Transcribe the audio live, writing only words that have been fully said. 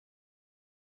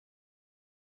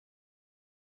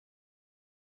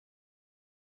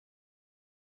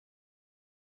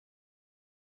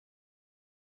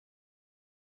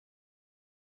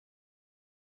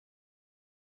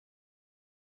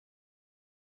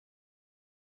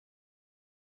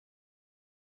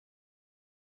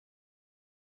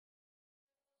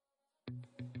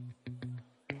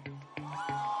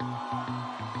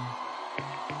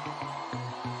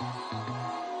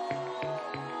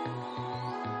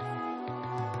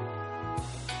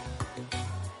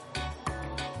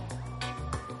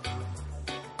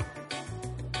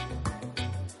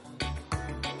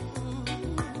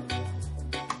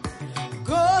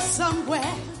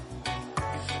somewhere,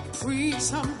 preach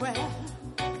somewhere.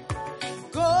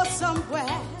 Go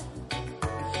somewhere,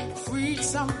 preach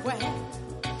somewhere.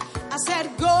 I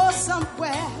said go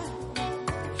somewhere,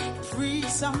 preach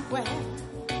somewhere.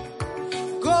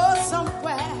 Go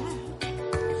somewhere,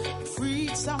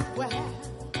 preach somewhere.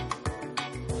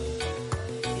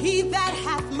 He that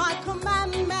hath my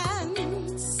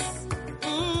commandments,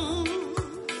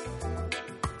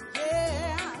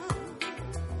 yeah,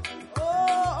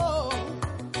 oh,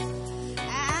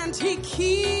 and he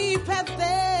keepeth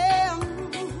them,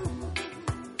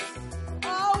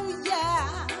 oh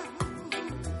yeah,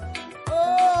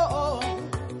 oh,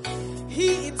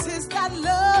 he it is that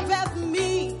loveth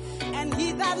me, and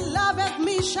he that loveth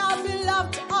me shall be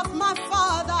loved of my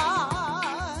Father.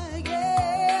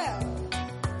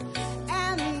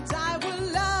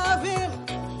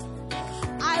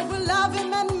 Love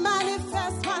him and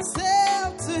manifest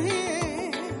myself to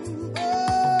him.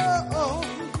 Oh,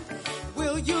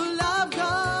 will you love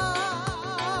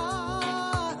God?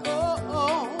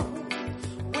 Oh,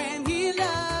 when he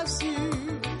loves you.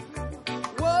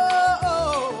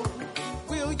 Whoa,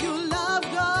 will you love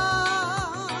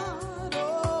God?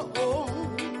 Oh,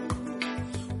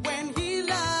 when he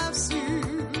loves you.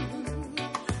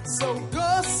 So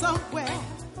go somewhere,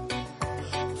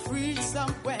 preach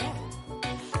somewhere.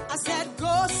 I said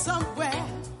go somewhere,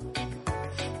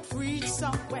 preach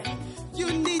somewhere. You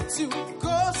need to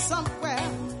go somewhere,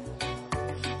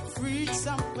 preach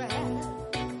somewhere.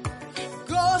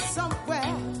 Go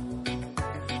somewhere,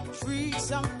 preach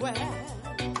somewhere.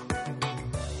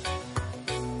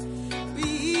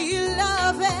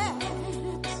 Beloved,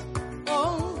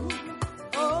 oh,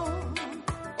 oh,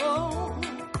 oh,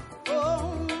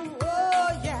 oh, oh,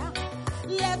 yeah.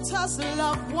 Let us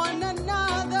love one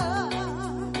another.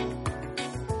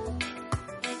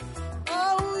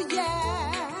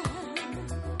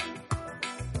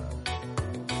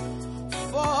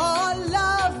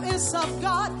 Of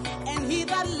God, and he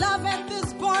that loveth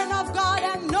is born of God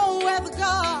and knoweth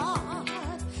God,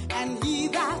 and he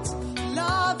that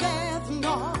loveth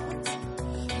not,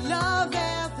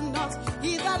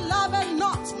 he that loveth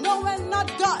not, knoweth not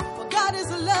God, for God is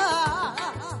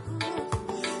love,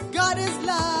 God is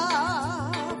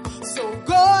love. So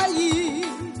go ye,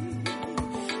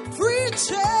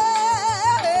 preach it.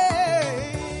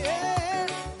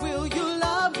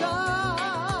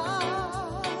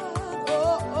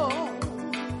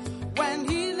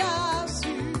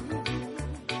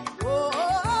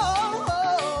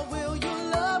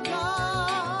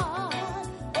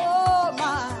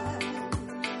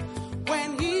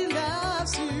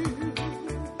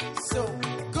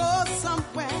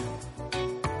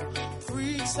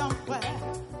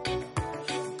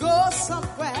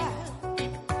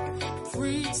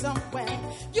 Somewhere,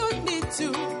 you need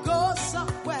to go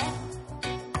somewhere,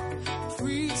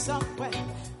 preach somewhere.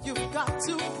 You've got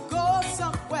to go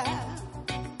somewhere,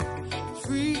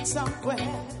 preach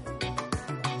somewhere.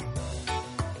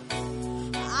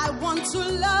 I want to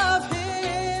love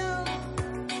him.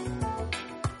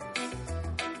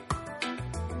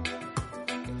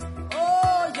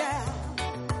 Oh yeah,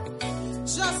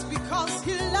 just because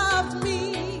he loved me.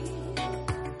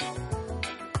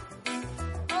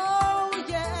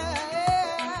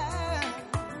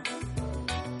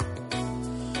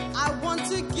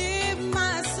 To give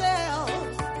myself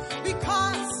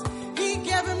because he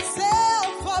gave himself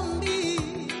for me.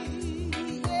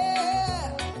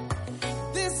 Yeah.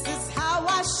 This is how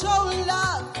I show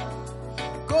love.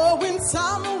 Going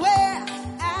somewhere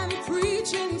and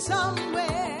preaching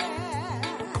somewhere.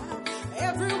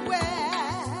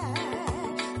 Everywhere.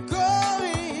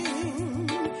 Going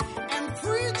and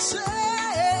preaching.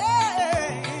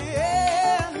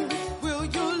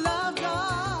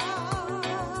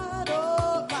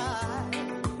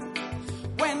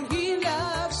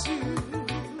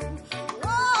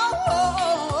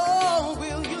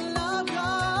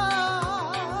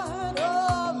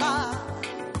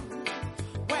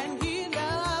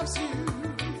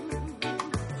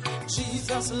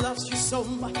 Jesus loves you so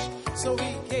much, so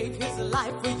he gave his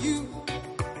life for you.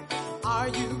 Are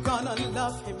you gonna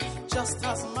love him just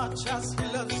as much as he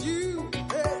loves you?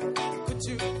 Hey, could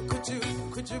you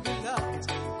be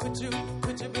loved? Could you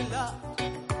be loved?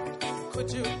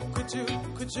 Could you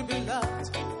be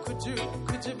loved?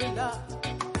 Could you be loved?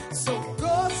 So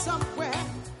go somewhere,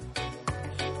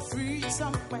 preach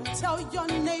somewhere. Tell your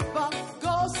neighbor,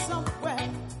 go somewhere,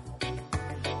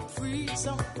 preach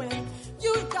somewhere.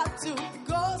 You got to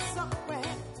go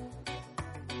somewhere,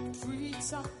 preach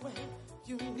somewhere.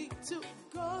 You need to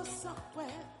go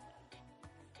somewhere,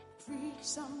 preach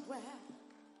somewhere.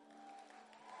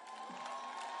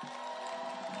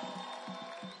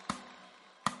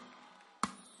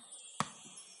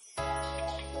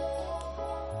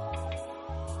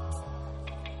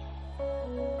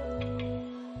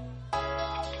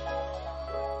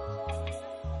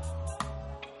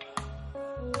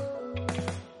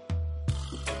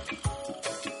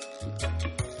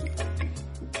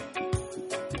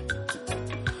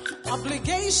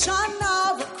 Obligation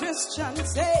of a Christian,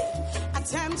 say,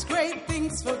 attempt great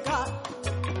things for God.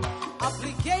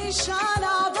 Obligation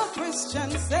of a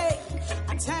Christian, say,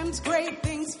 attempt great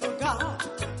things for God.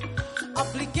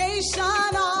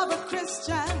 Obligation of a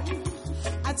Christian,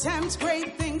 attempt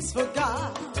great things for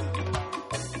God.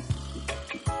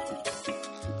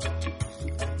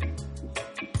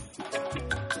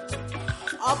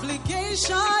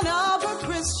 Obligation of a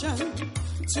Christian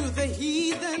to the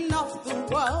heathen of the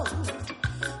world,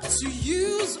 to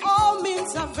use all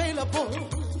means available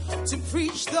to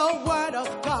preach the word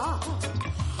of God.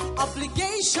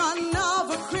 Obligation of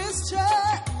a Christian,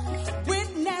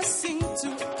 witnessing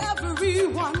to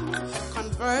everyone,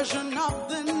 conversion of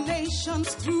the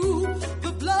nations through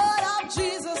the blood of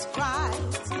Jesus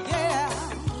Christ. Yeah.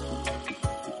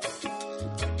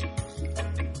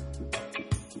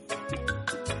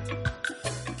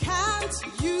 Can't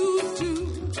you do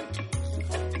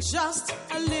just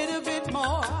a little bit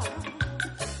more?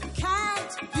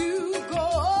 Can't you go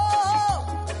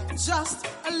just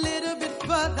a little bit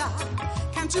further?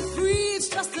 Can't you preach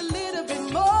just a little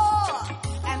bit more?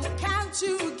 And can't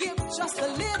you give just a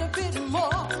little bit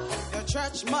more? The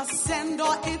church must send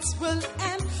or it will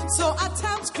end. So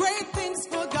attempt great things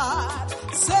for God.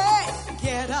 Say,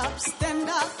 get up, stand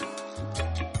up.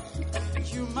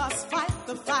 You must fight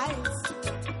the fight.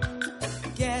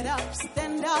 Get up,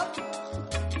 stand up.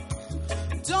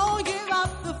 Don't give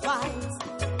up the fight.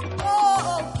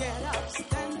 Oh, get up,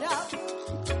 stand up.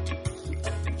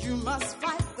 You must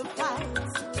fight the fight.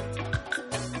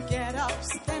 Get up,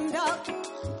 stand up.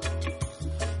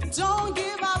 Don't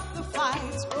give up the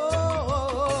fight.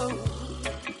 Oh.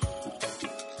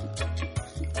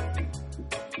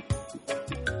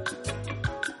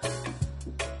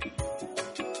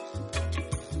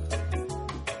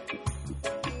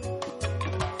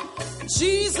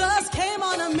 Jesus came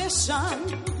on a mission.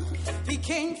 He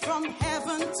came from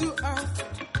heaven to earth.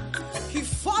 He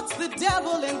fought the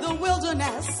devil in the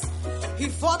wilderness. He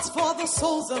fought for the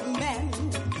souls of men.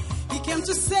 He came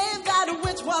to save that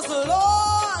which was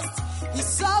lost. He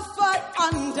suffered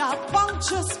under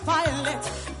Pontius Pilate,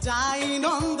 dying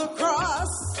on the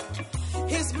cross.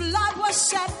 His blood was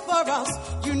shed for us.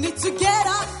 You need to get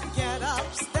up,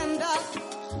 stand up.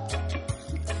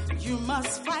 You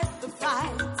must fight the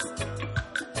fight.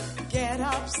 Get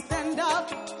up, stand up.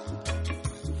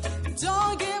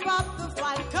 Don't give up the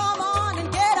fight. Come on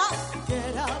and get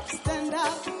up, stand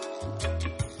up.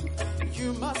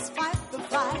 You must fight the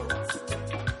fight.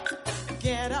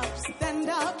 Get up, stand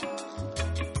up.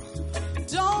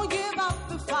 Don't give up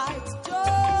the fight.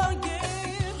 Don't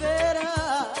give it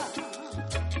up.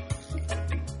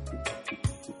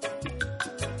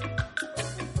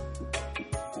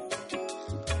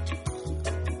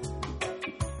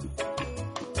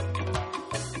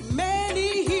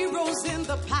 Many heroes in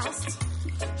the past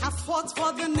have fought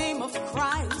for the name of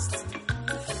Christ.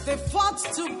 They fought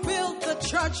to build the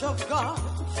church of God.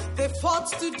 They fought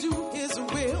to do His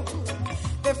will.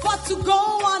 They fought to go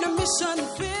on a mission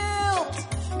field.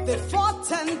 They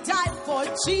fought and died for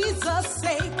Jesus'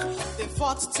 sake. They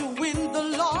fought to win the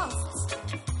lost.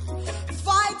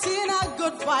 Fighting a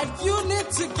good fight. You need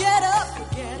to get up,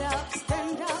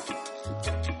 stand up.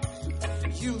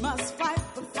 You must fight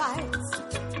the fight.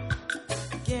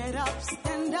 Get up,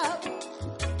 stand up.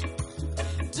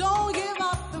 Don't give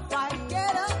up the fight.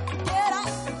 Get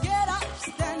up,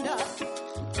 stand up.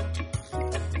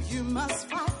 You must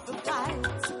fight the fight.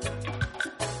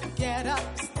 Get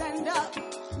up, stand up.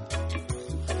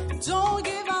 Don't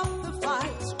give up the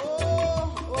fight.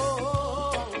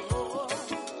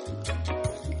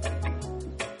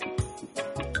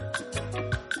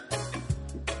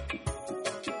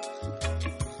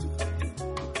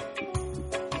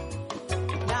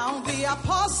 Now the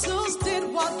apostles did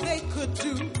what they could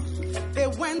do. They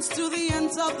went to the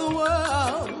ends of the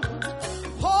world.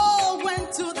 Paul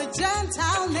went to the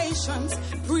Gentile nations,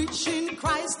 preaching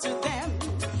Christ to them.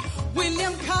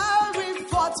 William Carey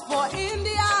fought for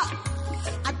India.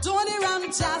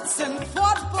 Adoniram Jackson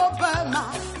fought for Burma.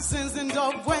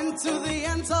 Zinzendorf went to the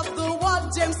ends of the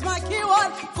world. James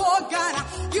McKeown for Ghana.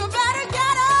 You better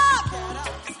get up,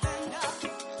 stand up.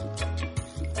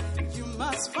 You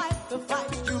must fight the fight.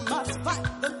 You must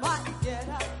fight the fight. Get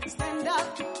up, stand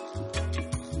up.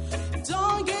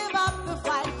 Don't give up the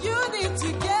fight. You need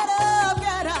to get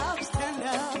up, stand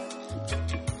up.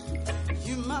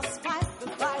 You must fight the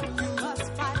fight. You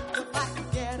must fight the fight.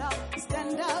 Get up,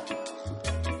 stand up.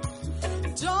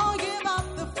 Don't give up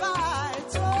the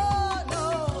fight. Oh, no,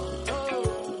 no,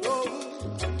 no,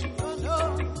 no, no.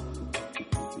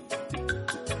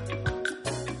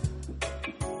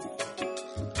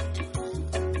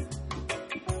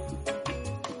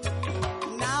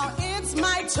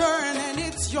 turn and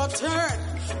it's your turn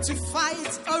to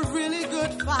fight a really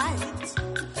good fight.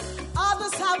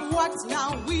 Others have worked, now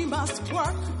we must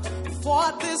work for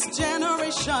this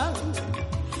generation.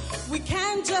 We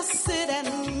can't just sit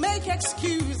and make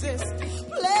excuses,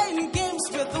 playing games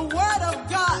with the word of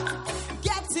God,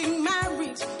 getting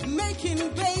married, making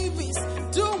babies,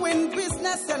 doing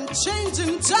business and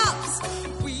changing jobs.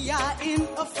 We are in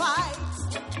a fight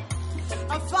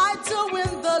to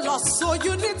win the loss, so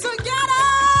you need to get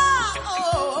up.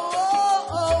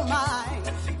 Oh my,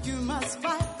 you must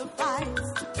fight the fight.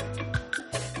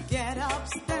 Get up,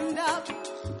 stand up,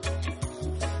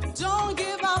 don't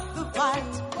give up the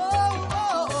fight.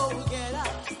 Oh, get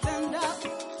up, stand up,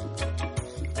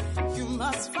 you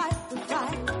must fight the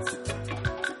fight.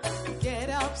 Get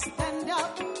up, stand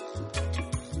up,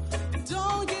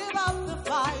 don't give up the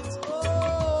fight.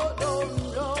 Oh, no,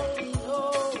 no, no,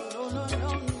 no, no,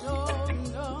 no, no,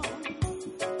 no.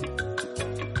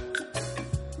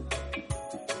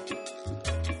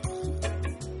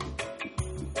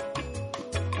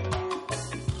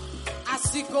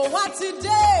 Àsìkò wá ti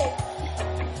dé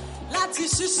láti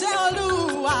ṣiṣẹ́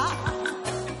Olúwa.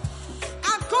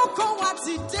 Àkókò wá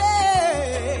ti dé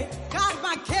ká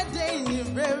máa kéde ìyìn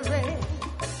rere.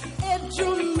 Edu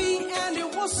mi ẹni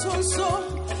wọ́n ṣoṣo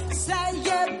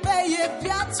sẹ́yẹ bẹ́yẹ bí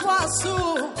àtúwàsó.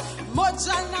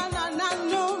 Moja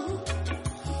nanananu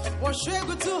wọ́n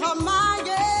ṣẹ́gun tó hàn máa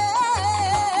yẹ.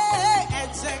 Ẹ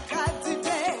jẹ́ ká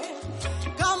dìde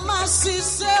ká máa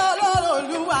ṣiṣẹ́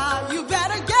Olúwa. You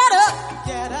better get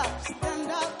up,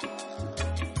 stand up.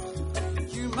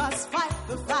 You must fight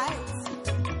the fight.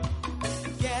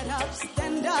 Get up,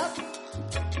 stand up.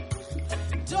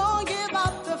 Don't give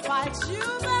up the fight. You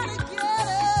better get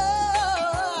up.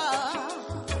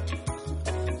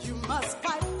 You must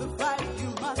fight the fight. You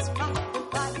must fight the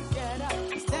fight. Get up,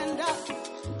 stand up.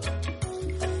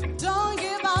 Don't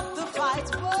give up the fight.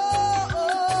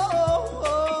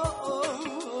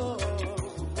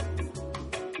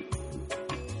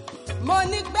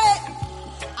 Monique,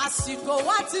 àsìkò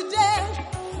wá ti dé,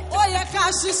 ó yẹ ká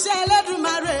ṣiṣẹ́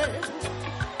Ẹlẹ́dùmarè.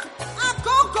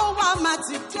 Àkókò wa mà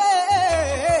ti dé,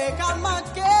 ká máa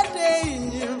kéde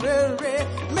ìyìn rere.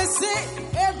 Mèsì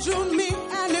edu mi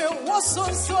ẹni wọ́n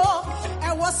ṣoṣo,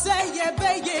 ẹ̀wọ̀ sẹ́yẹ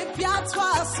bẹ́yẹ bí àtọ́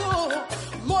àṣọ.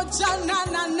 Moja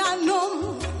nanananu,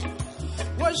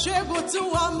 wọ́n ṣẹ́gun tí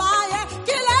wọ́n máa yẹ.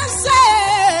 Kí lẹ ń ṣe?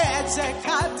 Ẹ jẹ́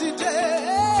ká dìde.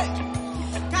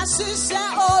 Ṣiṣẹ́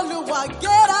Olúwa,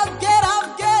 get up, get up,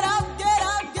 get up, get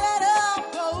up, get up.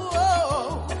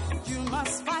 Oh, you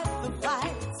must fight the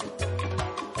fight.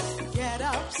 Get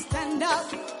up, stand up.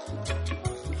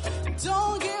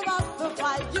 Don't give up the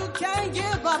fight. You can't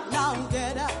give up now.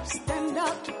 Get up, stand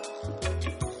up.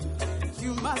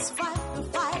 You must fight the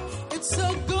fight. It's a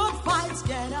good fight.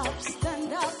 Get up,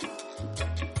 stand up.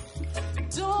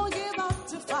 Don't give up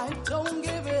the fight. Don't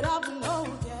give it up. No,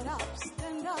 get up,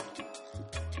 stand up.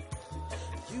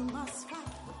 You must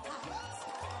fight the fight.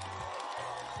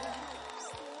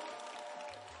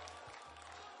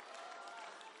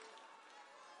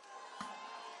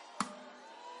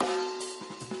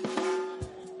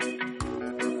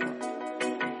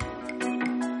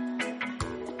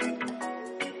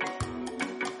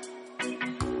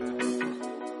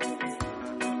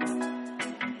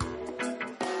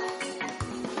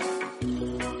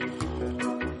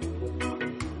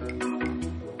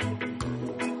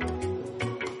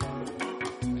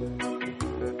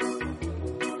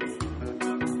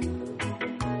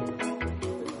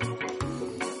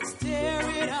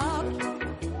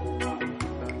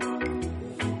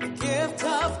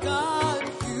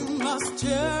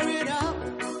 Stir it up.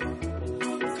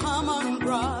 Come on,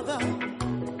 brother.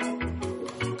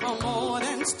 Come on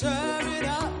and stir it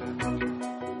up.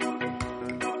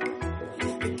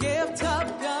 The gift of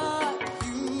God,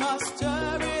 you must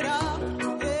stir it up.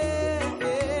 Yeah,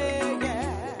 yeah,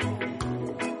 yeah.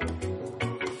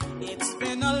 It's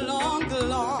been a long,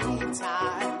 long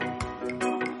time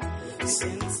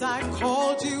since I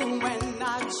called you when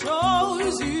I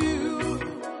chose you.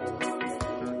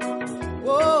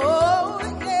 Whoa.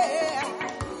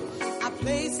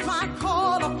 Place my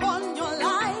call upon your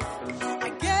life. I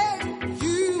gave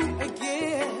you a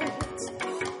gift,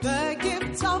 the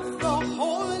gift of the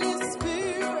Holy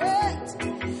Spirit.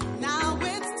 Now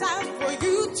it's time for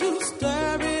you to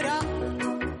stir it up.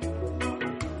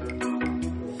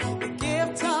 The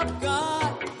gift of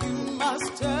God, you must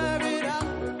stir it up.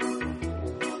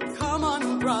 Come on,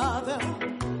 brother.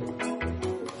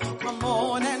 Come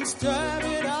on and stir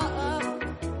it up.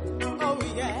 Oh,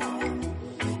 yeah.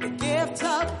 Gift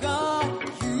of God,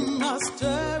 you must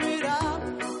stir it up.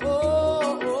 Oh,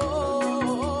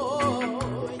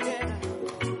 yeah.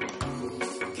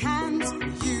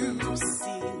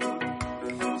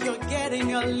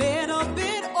 a little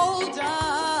bit older.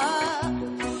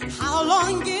 How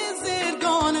long is it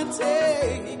gonna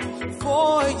take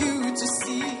for you to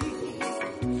see?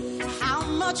 How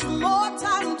much more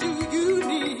time do you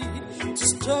need to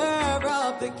stir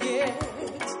up the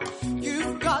gift?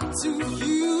 You've got to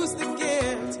use the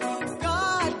gift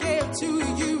God gave to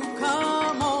you.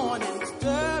 Come on and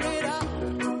stir it up.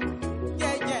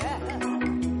 Yeah, yeah.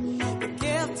 The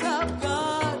gift of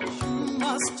God, you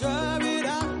must stir it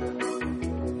up.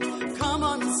 Come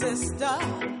on, sister.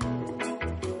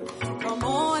 Come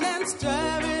on and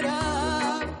stir it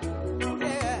up.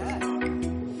 Yeah.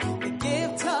 The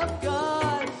gift of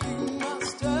God, you must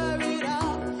stir it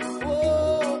up.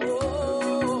 Oh,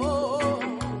 oh,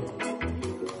 oh.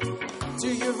 Do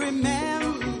you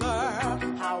remember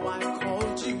how I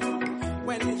called you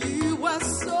when you were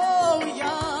so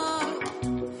young?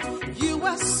 You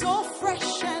were so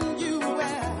fresh and you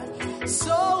were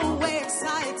so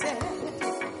excited.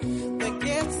 The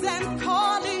gifts and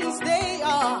callings, they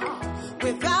are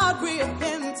without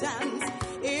repentance.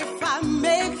 If I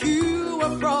make you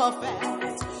a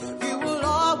prophet, you will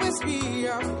always be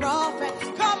a prophet.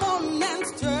 Come on and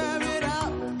stir it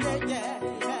up. Yeah, yeah,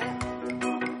 yeah.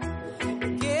 The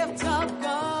gift of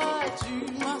God, you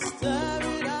must stir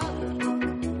it up.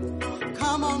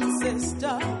 Come on,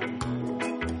 sister.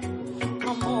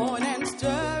 Come on and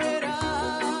stir it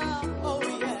up. Oh,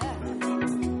 yeah.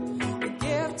 The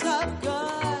gift of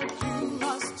God, you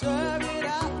must stir it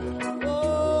up.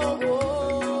 Oh, oh,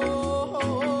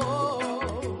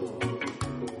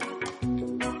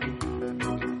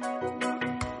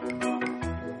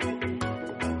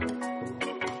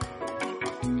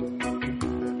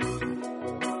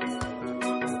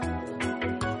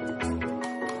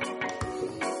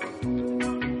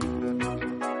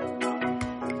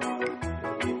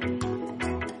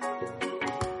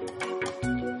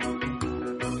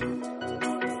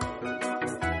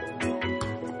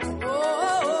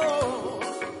 oh,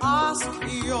 ask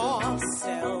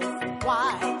yourself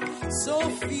why so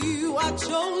few are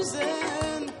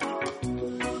chosen.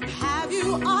 Have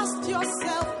you asked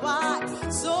yourself why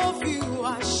so few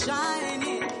are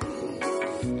shining?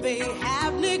 They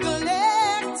have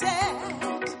neglected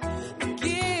the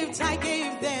gift I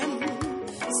gave them.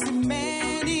 So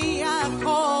many are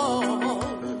called,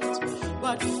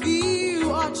 but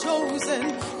few are chosen.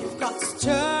 You've got to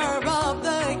stir up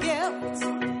the gift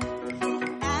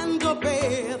and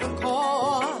obey the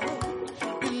call.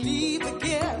 Believe the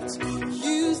gift,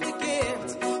 use the gift,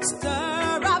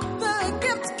 stir up the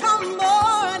gift. Come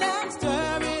on and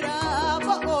stir it up.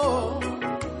 Oh,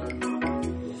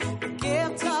 the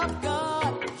gift of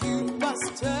God, you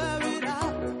must stir it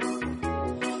up.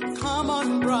 Come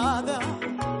on, brother.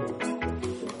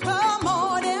 Come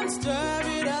on and stir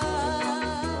it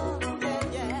up. Yeah,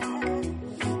 yeah.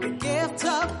 The gift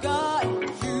of God,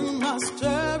 you must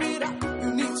stir it up. You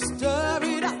need to stir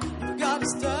it up. You gotta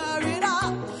stir it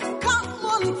up. Come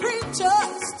on, preacher,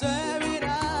 stir it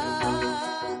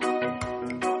up.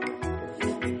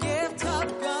 The gift of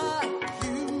God,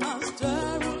 you must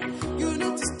stir it. You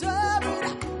need to stir it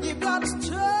up. You gotta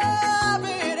stir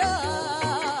it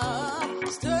up.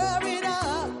 Stir it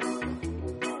up.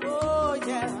 Oh,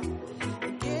 yeah.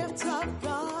 The gift of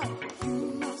God, you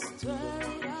must stir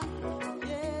it up.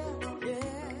 Yeah, yeah,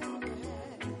 yeah,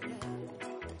 yeah.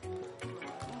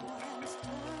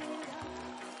 Stir it up.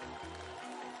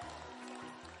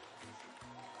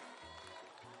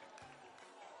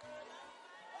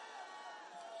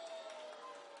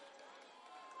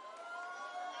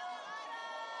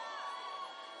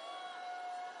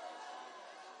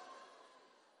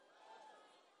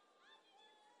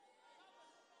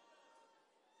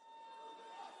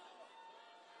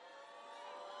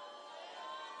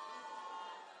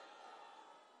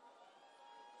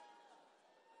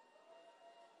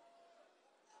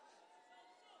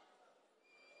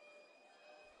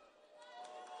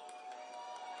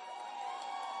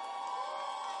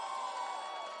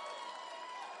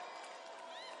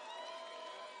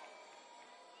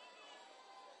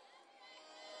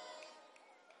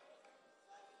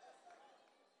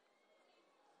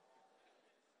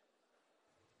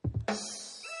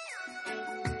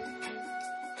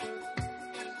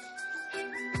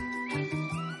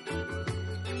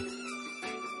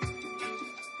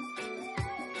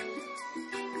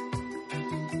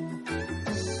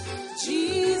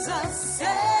 Jesus,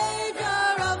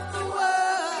 Savior of the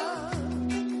world.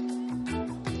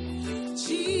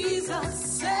 Jesus,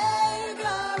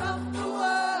 Savior of the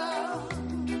world.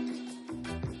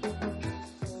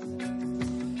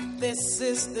 This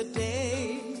is the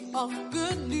day of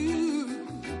good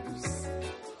news.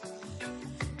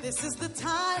 This is the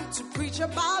time to preach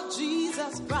about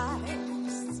Jesus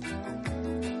Christ.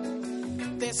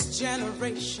 This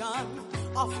generation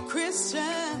of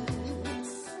Christians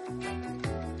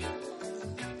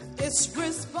is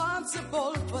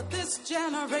responsible for this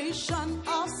generation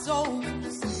of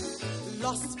souls.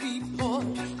 Lost people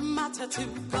matter to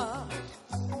God,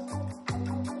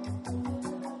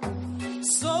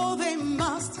 so they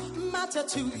must matter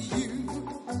to you.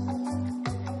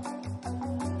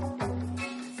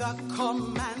 The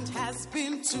command has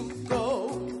been to go,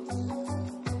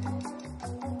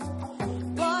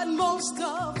 but most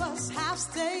of us have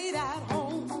stayed at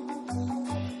home.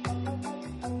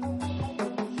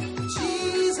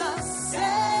 Jesus,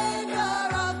 Savior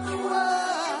of the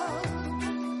world.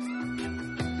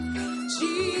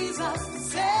 Jesus,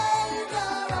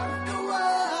 Savior of the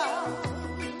world.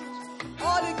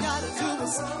 All you gotta do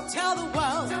is tell the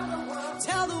world,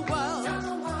 tell the world,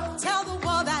 tell the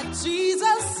world that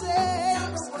Jesus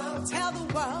saves. Tell the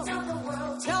world,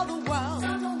 tell the world,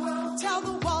 tell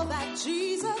the world that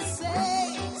Jesus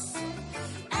saves.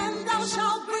 And thou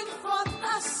shalt bring forth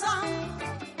a son,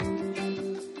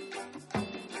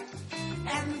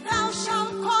 and thou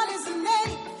shalt call his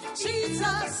name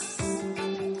Jesus,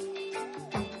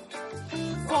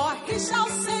 for he shall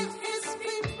save his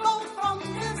people from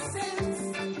their sins.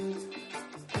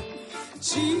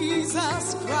 Jesus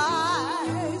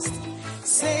Christ,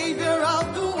 Savior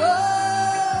of the world.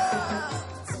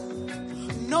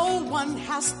 No one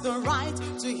has the right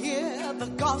to hear the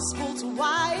gospel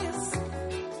twice,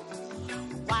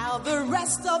 while the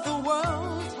rest of the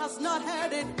world has not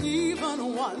heard it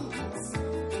even once.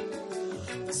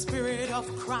 The Spirit of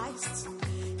Christ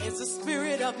is the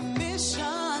spirit of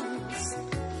missions.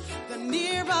 The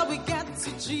nearer we get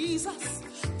to Jesus,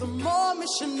 the more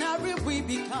missionary we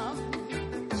become.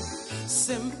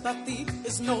 Sympathy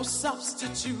is no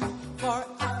substitute for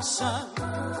action.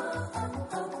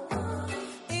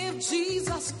 If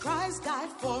Jesus Christ died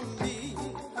for me,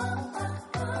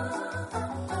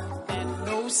 then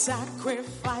no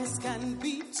sacrifice can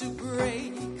be too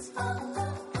great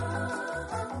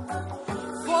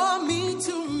for me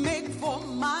to make for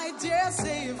my dear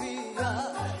Savior.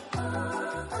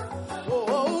 Oh,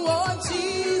 oh, oh,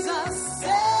 Jesus,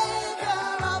 Savior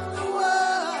of the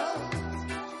world.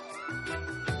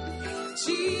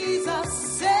 Jesus,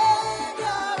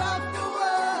 Savior of the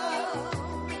world.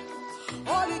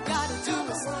 All you gotta do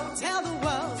is tell the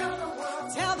world,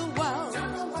 tell the world,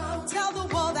 tell the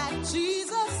world that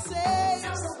Jesus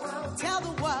saves. Tell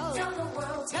the world,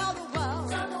 tell the world,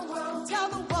 tell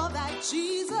the world that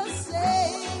Jesus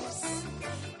saves.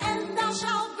 And thou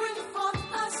shalt bring forth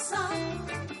a son,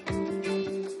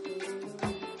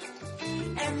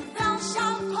 and thou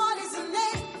shalt call his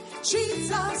name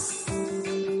Jesus,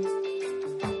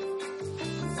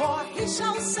 for he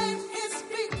shall save his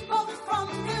people from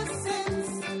their sins.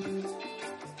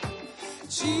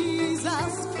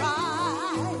 Jesus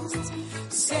Christ,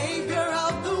 Savior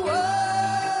of the world.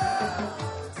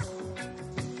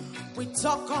 We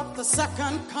talk of the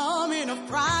second coming of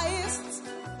Christ,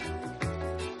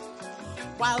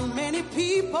 while many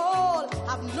people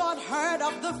have not heard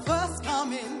of the first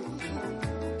coming.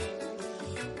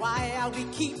 Why are we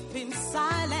keeping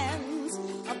silence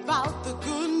about the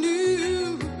good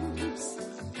news?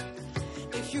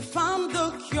 If you found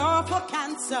the cure for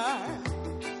cancer,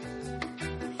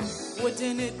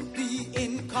 wouldn't it be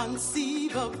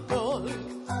inconceivable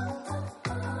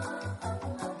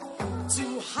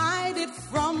to hide it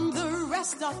from the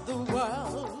rest of the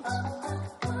world?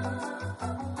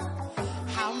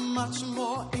 How much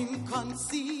more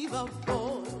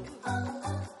inconceivable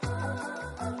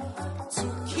to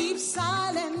keep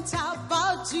silent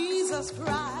about Jesus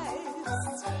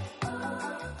Christ.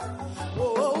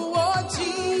 Oh, oh, oh,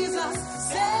 Jesus,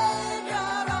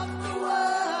 Savior of the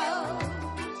world.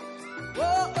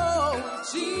 Oh, oh,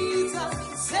 Jesus,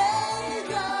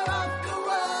 Savior of the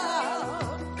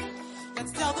world.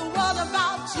 Let's tell the world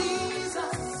about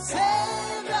Jesus,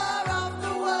 Savior of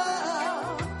the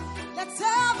world. Let's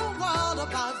tell the world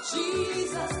about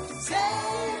Jesus,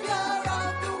 Savior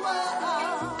of the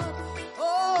world.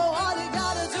 Oh, all you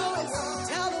gotta do is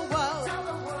tell the world,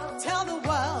 tell the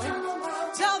world,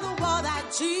 tell the world that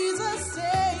Jesus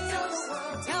saves.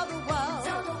 Tell the world,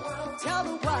 tell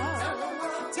the world,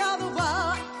 tell the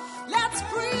world. Let's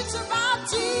preach about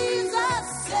Jesus,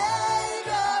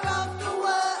 Savior of the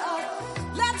world.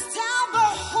 Let's tell the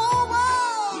whole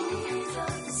world,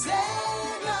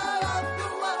 Savior of the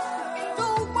world. The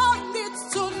world needs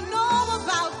to know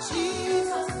about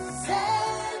Jesus,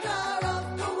 Savior of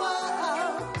the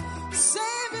world,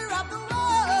 Savior of the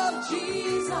world,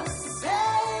 Jesus,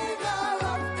 Savior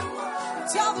of the world.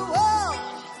 Tell the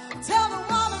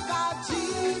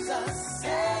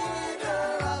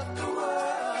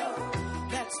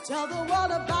tell the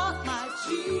world about my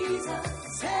Jesus,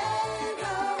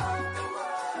 Savior of the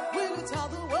world. Will you tell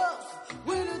the world?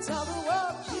 Will you tell the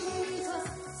world? Jesus,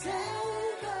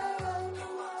 Savior of the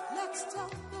world. Let's tell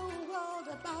the world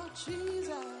about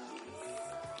Jesus.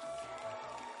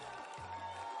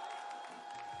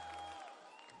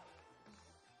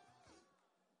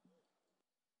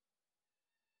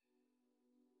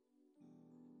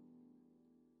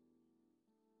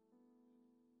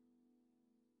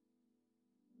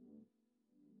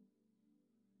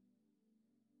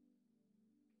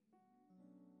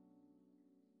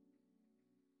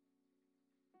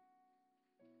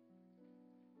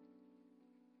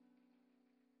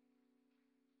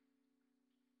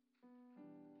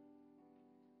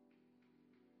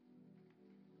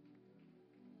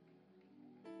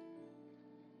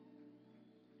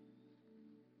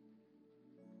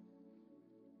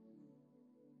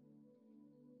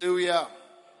 Hallelujah.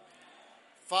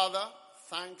 Father,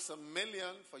 thanks a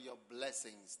million for your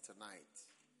blessings tonight.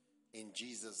 In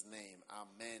Jesus' name,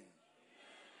 amen.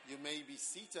 You may be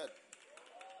seated.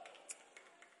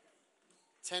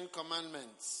 10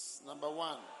 Commandments. Number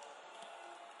 1.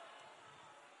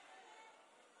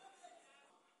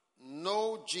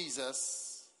 Know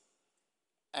Jesus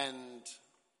and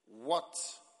what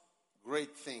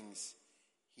great things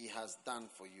he has done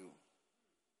for you.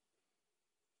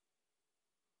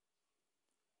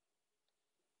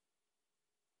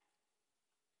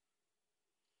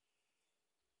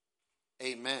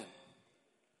 Amen.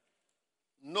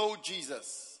 Know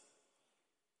Jesus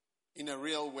in a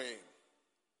real way.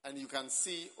 And you can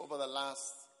see over the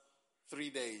last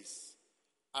 3 days,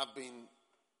 I've been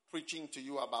preaching to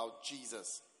you about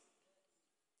Jesus.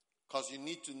 Because you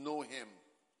need to know him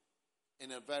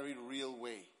in a very real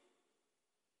way.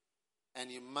 And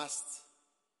you must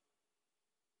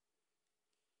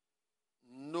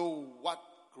know what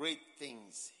great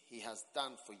things he has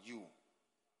done for you.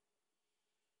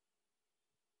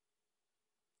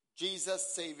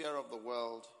 Jesus, Savior of the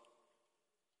world.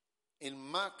 In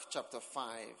Mark chapter 5,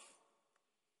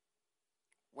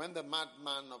 when the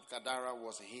madman of Gadara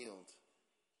was healed,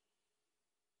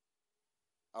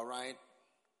 all right,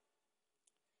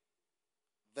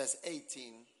 verse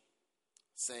 18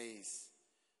 says,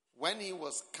 when he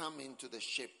was come into the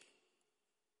ship,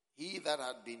 he that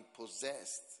had been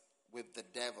possessed with the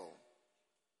devil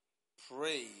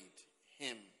prayed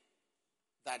him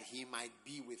that he might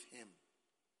be with him.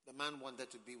 The man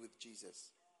wanted to be with Jesus.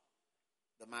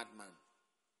 The madman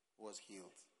was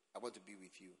healed. I want to be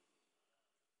with you.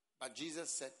 But Jesus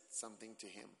said something to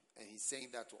him, and he's saying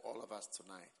that to all of us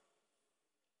tonight.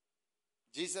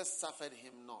 Jesus suffered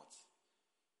him not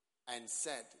and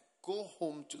said, go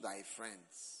home to thy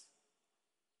friends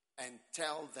and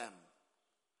tell them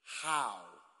how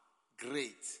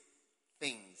great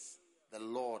things the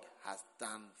Lord has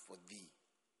done for thee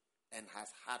and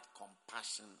has had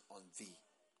compassion on thee.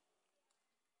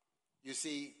 You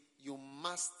see, you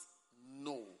must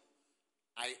know.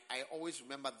 I always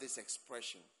remember this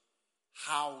expression.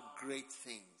 How great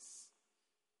things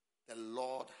the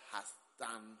Lord has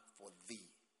done for thee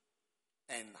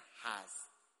and has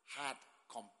had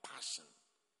compassion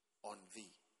on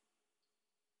thee.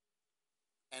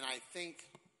 And I think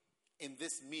in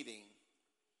this meeting,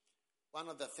 one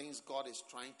of the things God is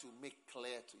trying to make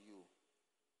clear to you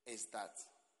is that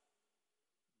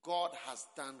God has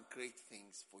done great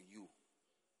things for you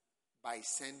by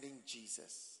sending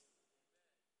Jesus.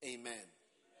 Amen.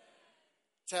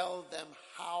 Tell them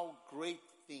how great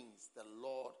things the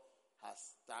Lord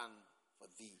has done for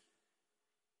thee.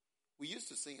 We used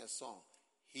to sing a song.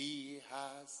 He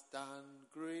has done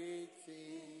great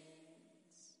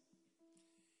things.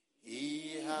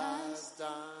 He has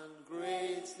done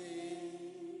great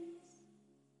things.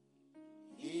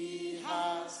 He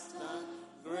has done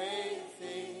great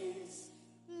things.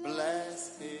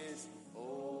 Bless his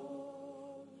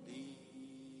holy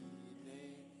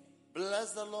name.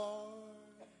 Bless the Lord.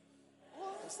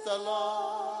 Bless the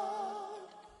Lord.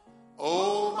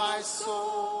 Oh, my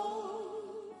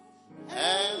soul,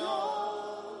 and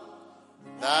all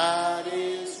that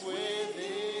is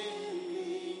within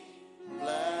me.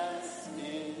 Bless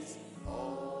his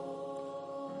holy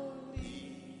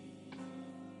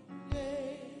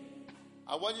name.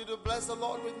 I want you to bless the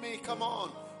Lord with me. Come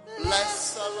on.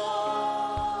 Bless the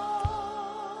Lord,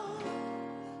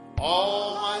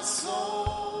 all my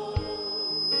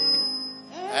soul,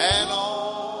 and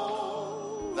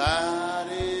all that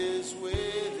is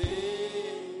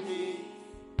within me.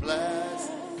 Bless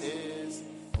his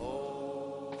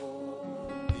holy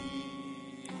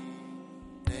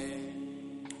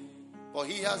name. For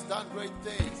he has done great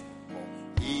things.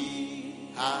 For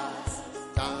he has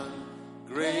done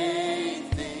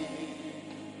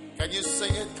Can you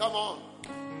sing it? Come on.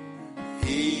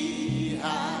 He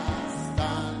has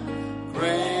done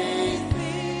great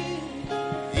things.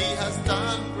 He has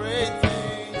done great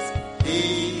things.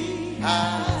 He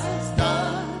has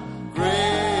done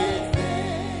great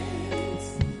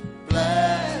things.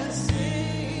 Bless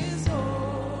his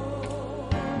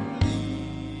holy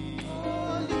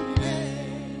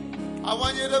name. I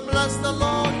want you to bless the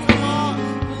Lord. Come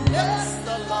on. Bless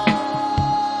the Lord.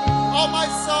 Oh, my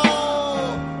soul.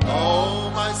 Oh,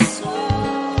 my soul.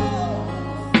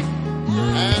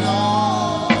 And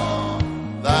all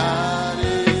that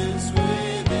is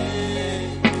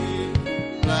within me.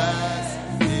 Bless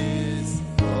his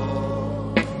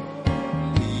holy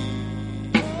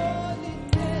name.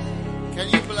 Can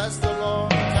you bless the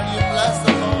Lord? Can you bless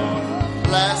the Lord?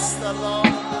 Bless the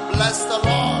Lord. Bless the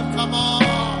Lord. Come on.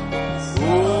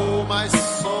 Oh, my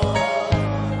soul.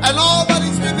 And all that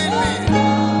is within me.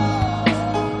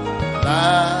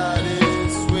 That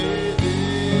is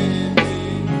within me.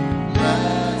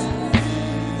 Bless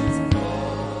his holy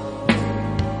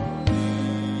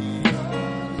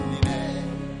name.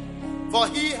 For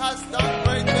he has done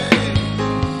great things.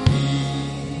 He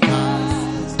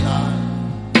has done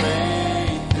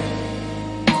great things.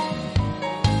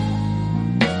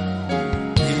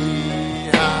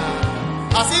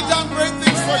 Has he done great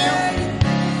things for you?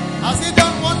 Has he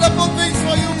done wonderful things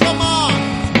for you? Come on.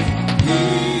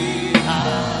 He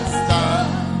has done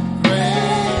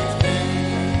great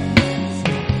things.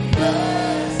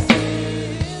 Bless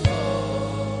his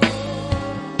holy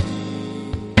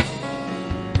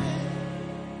name.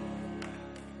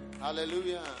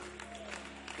 Hallelujah.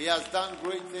 He has done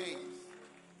great things.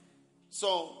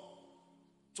 So,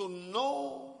 to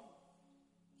know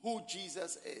who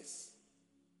Jesus is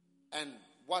and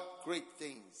what great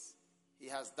things he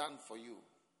has done for you,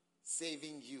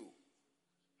 saving you.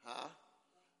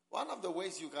 One of the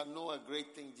ways you can know a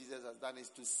great thing Jesus has done is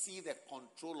to see the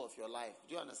control of your life.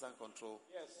 Do you understand control?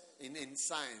 Yes. In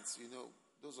science, you know,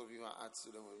 those of you who are art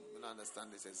students will not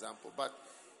understand this example. But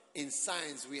in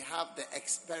science, we have the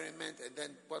experiment and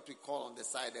then what we call on the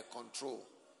side the control.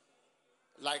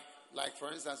 Like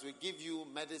for instance, we give you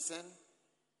medicine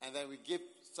and then we give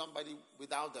somebody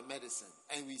without the medicine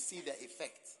and we see the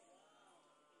effect.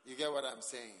 You get what I'm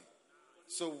saying?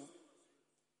 So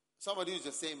somebody who's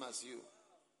the same as you.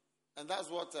 And that's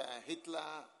what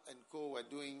Hitler and co were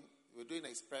doing. They were doing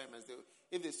experiments.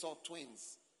 If they saw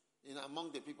twins,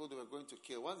 among the people they were going to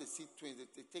kill, once they see twins,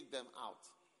 they take them out.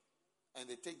 And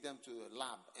they take them to a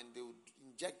lab. And they would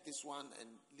inject this one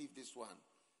and leave this one.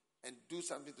 And do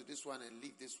something to this one and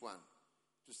leave this one.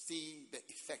 To see the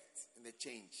effect and the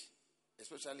change.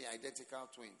 Especially identical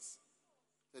twins.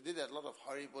 They did a lot of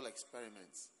horrible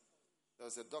experiments. There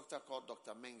was a doctor called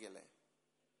Dr. Mengele.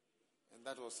 And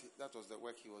that was the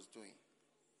work he was doing.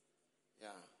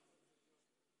 Yeah.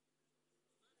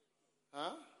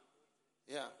 Huh?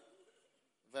 Yeah.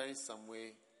 Very some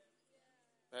way.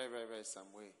 Very, very, very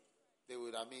some way. They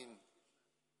would,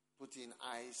 put you in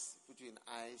ice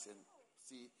and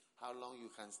see how long you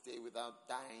can stay without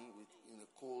dying in the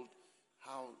cold.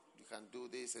 How you can do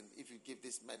this. And if you give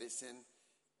this medicine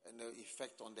and the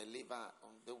effect on the liver,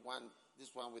 on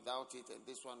this one without it and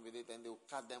this one with it, and they'll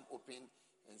cut them open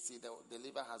and see that the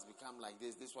liver has become like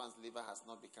this. This one's liver has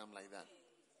not become like that.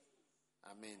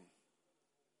 Amen.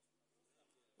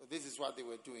 So this is what they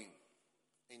were doing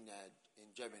in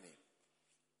Germany.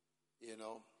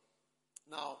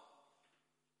 Now,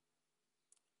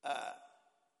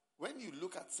 when you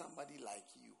look at somebody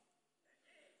like you,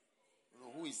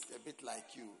 who is a bit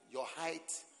like you, your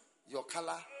height, your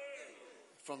color,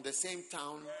 from the same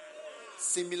town,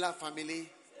 similar family,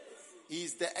 he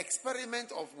is the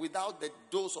experiment of without the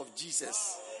dose of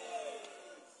Jesus.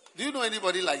 Do you know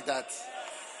anybody like that?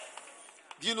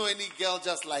 Do you know any girl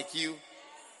just like you?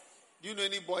 Do you know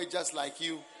any boy just like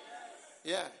you?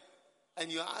 Yeah.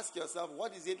 And you ask yourself,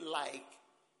 what is it like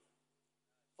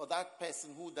for that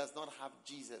person who does not have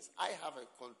Jesus? I have a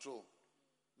control.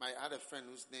 I had a friend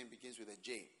whose name begins with a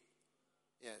J.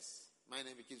 Yes. My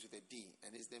name begins with a D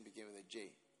and his name begins with a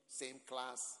J. Same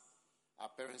class. Our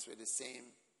parents were the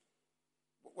same.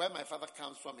 Where my father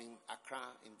comes from in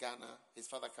Accra, in Ghana, his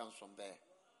father comes from there.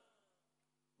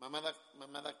 My mother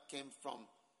came from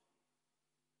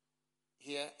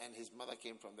here and his mother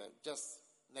came from there, just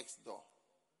next door.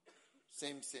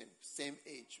 Same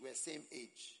age. We're same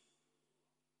age.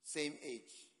 Same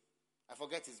age. I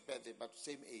forget his birthday, but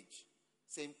same age.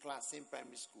 Same class, same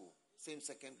primary school, same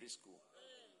secondary school.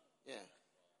 Yeah.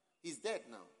 He's dead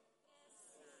now.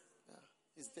 Yeah.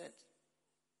 He's dead.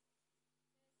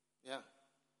 Yeah.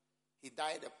 He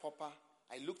died a pauper.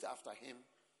 I looked after him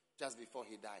just before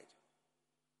he died.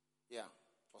 Yeah,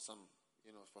 for some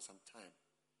time.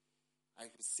 I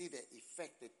see the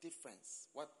effect, the difference,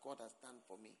 what God has done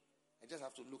for me. I just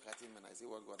have to look at him and I see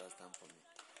what God has done for me.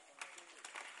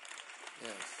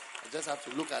 Yes. I just have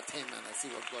to look at him and I see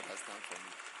what God has done for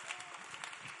me.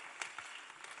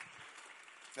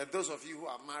 For those of you who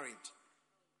are married,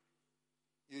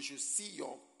 you should see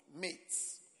your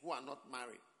mates who are not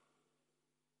married.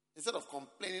 Instead of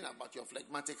complaining about your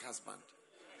phlegmatic husband,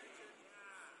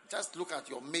 just look at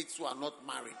your mates who are not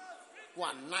married, who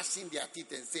are gnashing their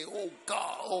teeth and saying, oh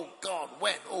God,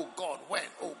 when? Oh God, when?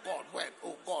 Oh God, when?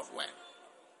 Oh God, when?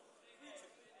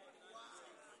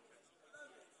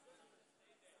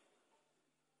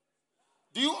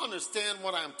 Do you understand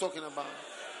what I'm talking about?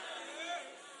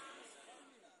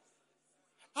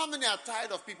 How many are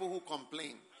tired of people who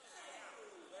complain?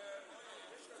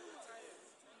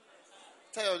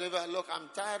 Tell your neighbor, look, I'm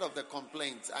tired of the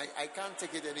complaints. I can't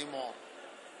take it anymore.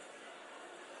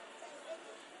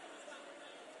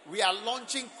 We are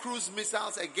launching cruise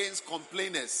missiles against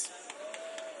complainers.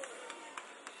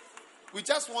 We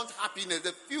just want happiness.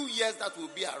 The few years that will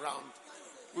be around,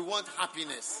 we want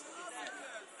happiness.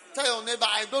 Tell your neighbor,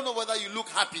 I don't know whether you look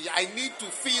happy. I need to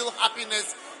feel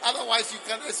happiness. Otherwise, you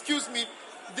can excuse me.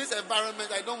 This environment,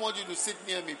 I don't want you to sit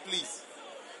near me, please.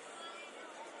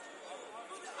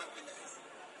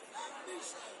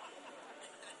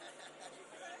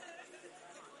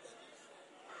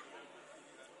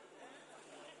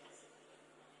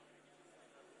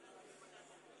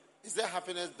 Is there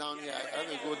happiness down here? I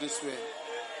will go this way.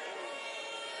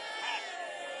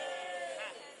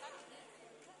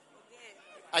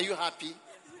 Are you happy?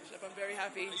 Bishop, I'm very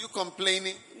happy. Are you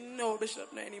complaining? No,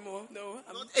 Bishop, not anymore. No.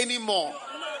 Not anymore.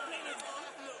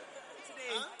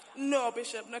 Today. Huh? No,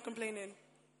 Bishop, not complaining.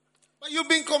 But you've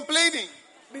been complaining.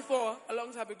 Before, a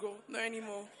long time ago. Not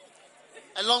anymore.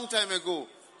 A long time ago.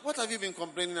 What have you been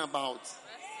complaining about?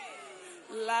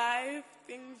 Life,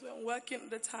 things weren't working at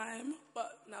the time, but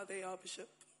now they are, Bishop.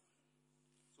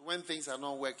 So when things are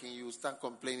not working, you start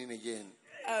complaining again?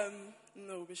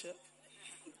 No, Bishop.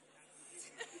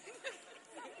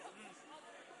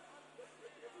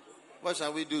 What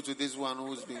shall we do to this one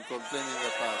who's been complaining in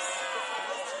the past?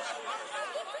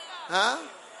 Huh?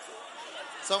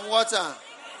 Some water.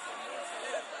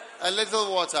 A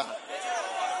little water.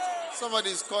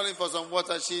 Somebody's calling for some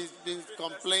water. She's been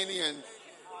complaining and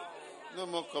no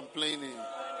more complaining.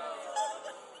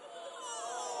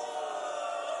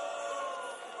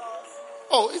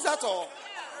 Oh, is that all?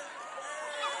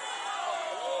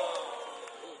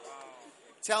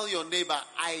 Tell your neighbor,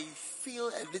 I feel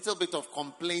a little bit of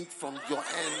complaint from your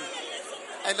end.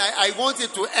 And I want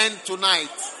it to end tonight.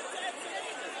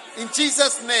 In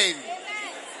Jesus' name.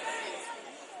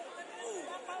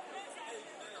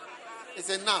 It's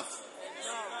enough.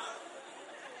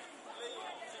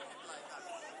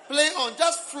 Play on,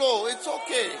 just flow. It's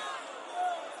okay.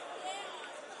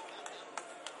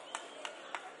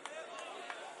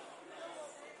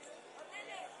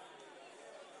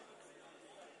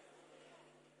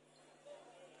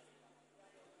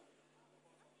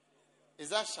 Is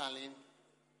that Charlene?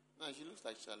 No, she looks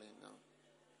like Charlene now.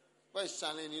 Where is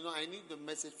Charlene? You know, I need the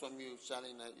message from you,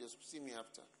 Charlene. You see me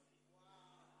after.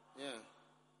 Yeah.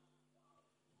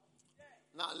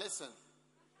 Now listen.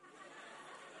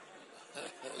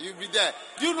 You'll be there.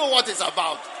 You know what it's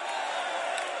about.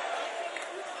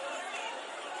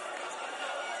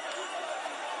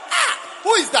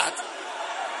 Who is that?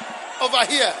 Over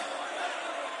here.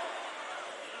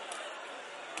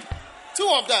 Two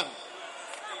of them.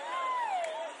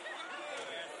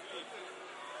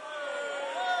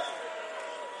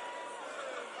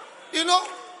 You know,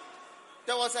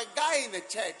 there was a guy in the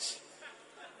church,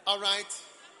 all right?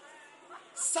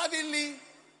 Suddenly,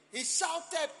 he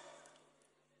shouted,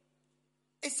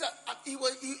 he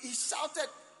shouted,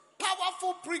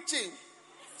 powerful preaching,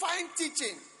 fine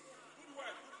teaching,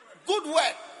 good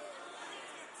word.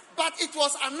 But it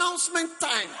was announcement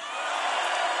time.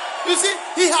 You see,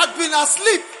 he had been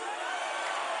asleep.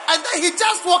 And then he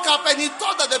just woke up and he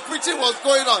thought that the preaching was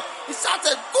going on. He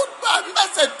shouted, good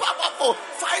message, powerful,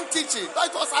 fine teaching.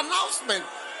 That was announcement.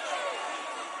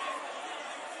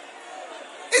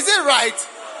 Is it right?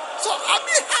 So, I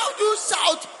mean, how do you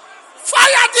shout,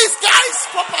 fire these guys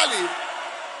properly?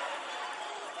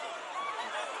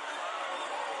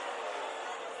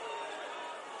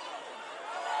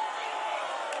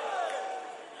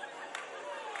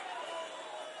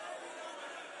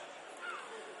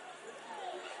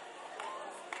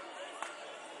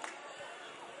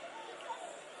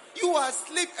 You are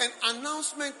asleep and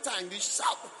announcement time. You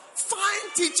shout,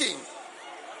 fine teaching,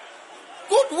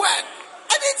 good word,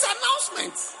 and it's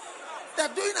announcement. They're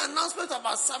doing an announcement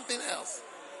about something else.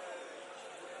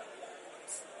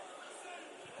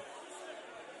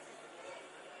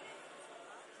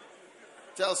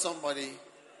 Tell somebody,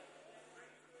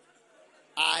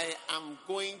 I am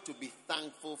going to be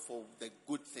thankful for the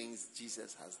good things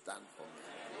Jesus has done for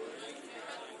me.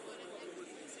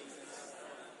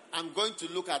 I'm going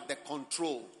to look at the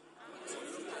control.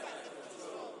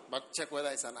 But check whether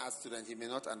it's an art student. He may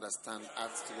not understand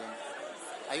art student.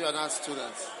 Are you an art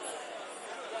student?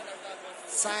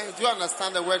 Science, do you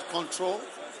understand the word control?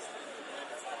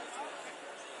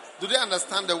 Do they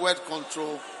understand the word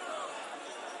control?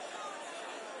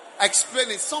 Explain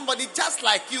it. Somebody just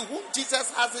like you, whom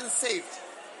Jesus hasn't saved.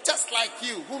 Just like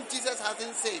you, whom Jesus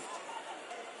hasn't saved.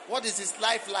 What is his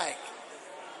life like?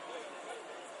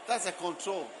 That's a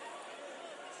control.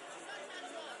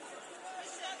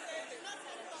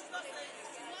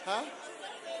 Huh?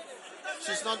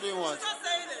 She's not doing what?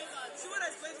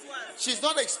 She's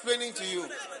not explaining to you.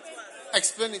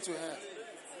 Explain it to her.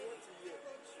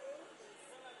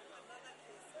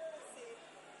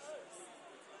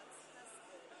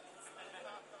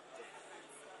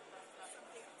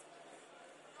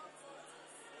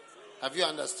 Have you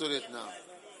understood it now?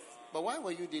 But why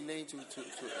were you delaying to explain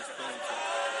it?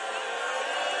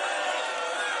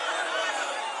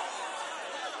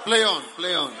 Play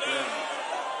on.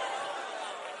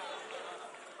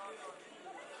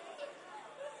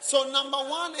 So number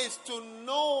one is to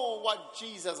know what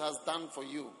Jesus has done for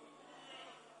you.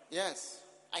 Yes,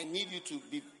 I need you to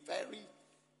be very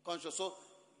conscious. So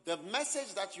the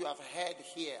message that you have heard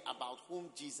here about whom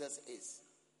Jesus is,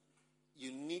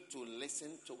 you need to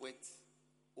listen to it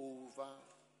over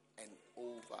and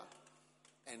over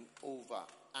and over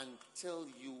until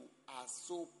you are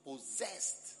so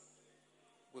possessed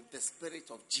with the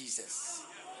Spirit of Jesus.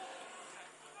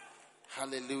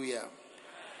 Hallelujah.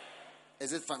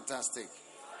 Is it fantastic?